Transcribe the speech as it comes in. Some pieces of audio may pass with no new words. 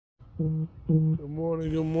Good morning,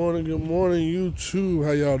 good morning, good morning, YouTube.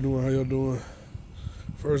 How y'all doing? How y'all doing?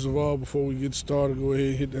 First of all, before we get started, go ahead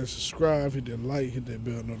and hit that subscribe, hit that like, hit that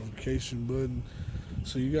bell notification button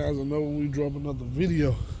so you guys will know when we drop another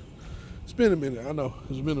video. It's been a minute, I know.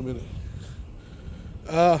 It's been a minute.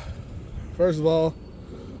 First of all,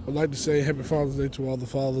 I'd like to say Happy Father's Day to all the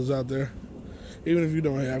fathers out there. Even if you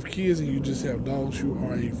don't have kids and you just have dogs, you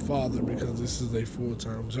are a father because this is a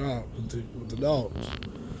full-time job with the dogs.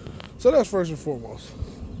 So that's first and foremost.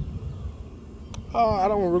 I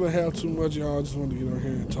don't really have too much, y'all. I just wanted to get on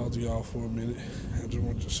here and talk to y'all for a minute. I just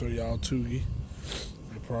wanted to show y'all Toogie,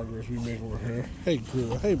 the progress we making with her. Hey,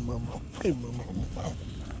 girl. Hey, mama. Hey, mama.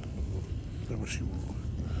 That's what she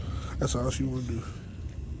want. That's all she want to do.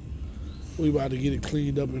 We about to get it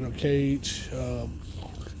cleaned up in her cage.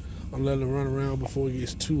 I'm letting her run around before it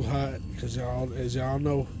gets too hot because as y'all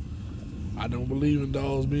know, I don't believe in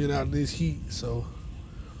dogs being out in this heat. So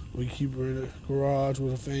we keep her in the garage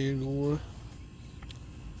with a fan going.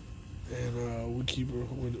 And we keep her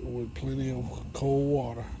with plenty of cold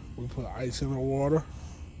water. We put ice in her water,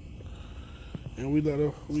 and we let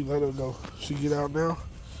her go. She get out now,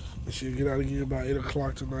 and she'll get out again by 8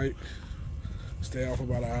 o'clock tonight. Stay out for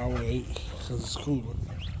about an hour 8 because it's cooler.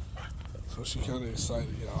 So she kind of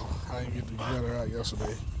excited, y'all. I didn't get to get her out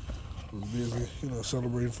yesterday. I was busy,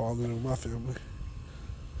 celebrating Father's Day with my family.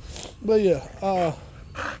 But yeah, I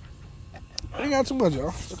ain't got too much,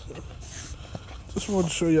 y'all. Just wanted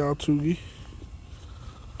to show y'all Toogie.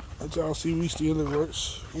 Let y'all see we still in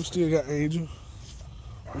works. We still got Angel.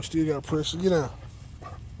 We still got Precious. Get down.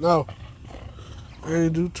 No.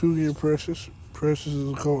 Angel, Toogie, and Precious. Precious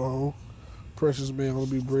is a co-home. Precious may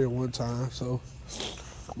only be bred one time, so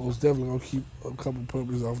most definitely gonna keep a couple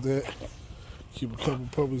puppies off that. Keep a couple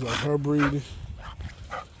puppies off her breeding.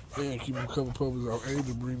 And keep a couple puppies off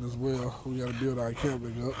Angel breeding as well. We gotta build our camp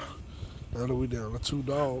back up. Now that we down to 2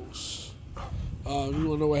 dogs. You want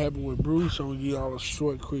to know what happened with Bruce? I'm going to give y'all a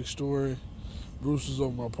short, quick story. Bruce was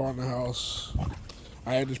over my partner's house.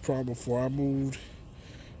 I had this problem before I moved.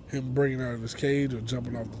 Him breaking out of his cage or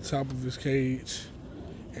jumping off the top of his cage.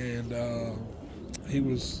 And he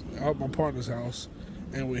was out my partner's house.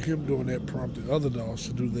 And with him doing that prompted other dogs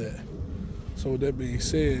to do that. So with that being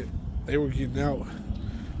said, they were getting out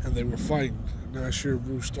and they were fighting. Not sure if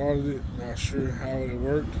Bruce started it. Not sure how it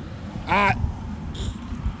worked.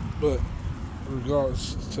 But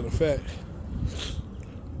regardless to the fact,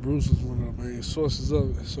 Bruce is one of the main sources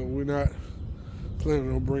of it. So we're not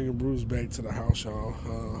planning on bringing Bruce back to the house, y'all.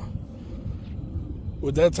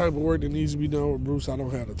 With that type of work that needs to be done with Bruce, I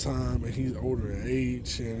don't have the time, and he's older in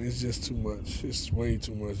age, and it's just too much. It's way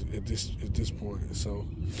too much at this point. So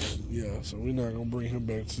yeah, so we're not gonna bring him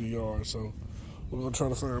back to the yard. So we're gonna try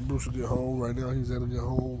to find Bruce a good home. Right now, he's at a good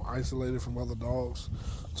home, isolated from other dogs,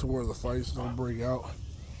 to where the fights don't break out.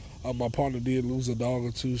 My partner did lose a dog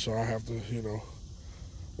or two, so I have to,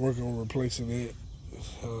 work on replacing it.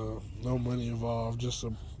 No money involved, just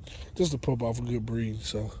a pup off a good breed.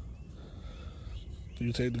 So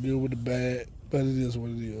you take the good with the bad, but it is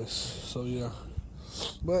what it is. So yeah.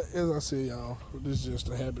 But as I said, y'all, this is just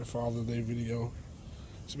a Happy Father's Day video.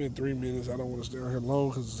 It's been 3 minutes. I don't want to stay out here long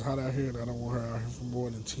because it's hot out here, and I don't want her out here for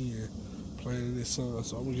more than 10 playing in this sun.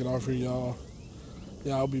 So I'm gonna get off here, y'all.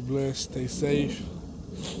 Y'all be blessed. Stay safe.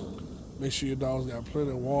 Make sure your dogs got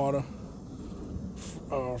plenty of water.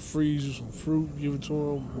 Freeze you some fruit, give it to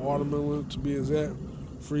them. Watermelon, to be exact.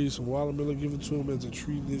 Freeze some watermelon, give it to them as a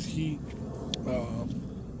treat in this heat.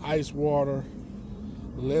 Ice water,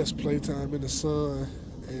 less playtime in the sun,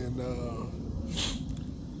 and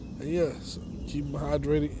yes, keep them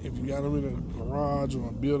hydrated. If you got them in a garage or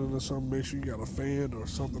a building or something, make sure you got a fan or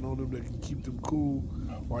something on them that can keep them cool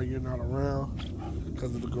while you're not around.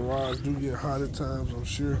 Because the garage do get hot at times, I'm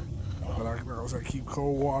sure. But I keep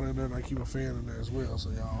cold water in there and I keep a fan in there as well. So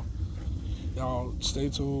y'all stay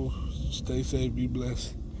tuned, stay safe, be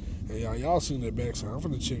blessed. And y'all seen that backside. I'm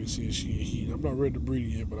finna check and see if she in heat. I'm not ready to breed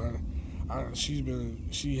yet, but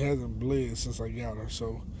she hasn't bled since I got her.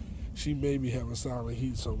 So she may be having silent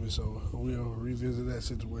heat on me. So we'll revisit that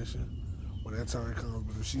situation when that time comes.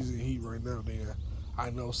 But if she's in heat right now, then I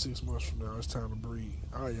know 6 months from now it's time to breed.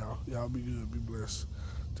 All right, y'all. Y'all be good, be blessed.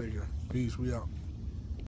 Take care. Peace. We out.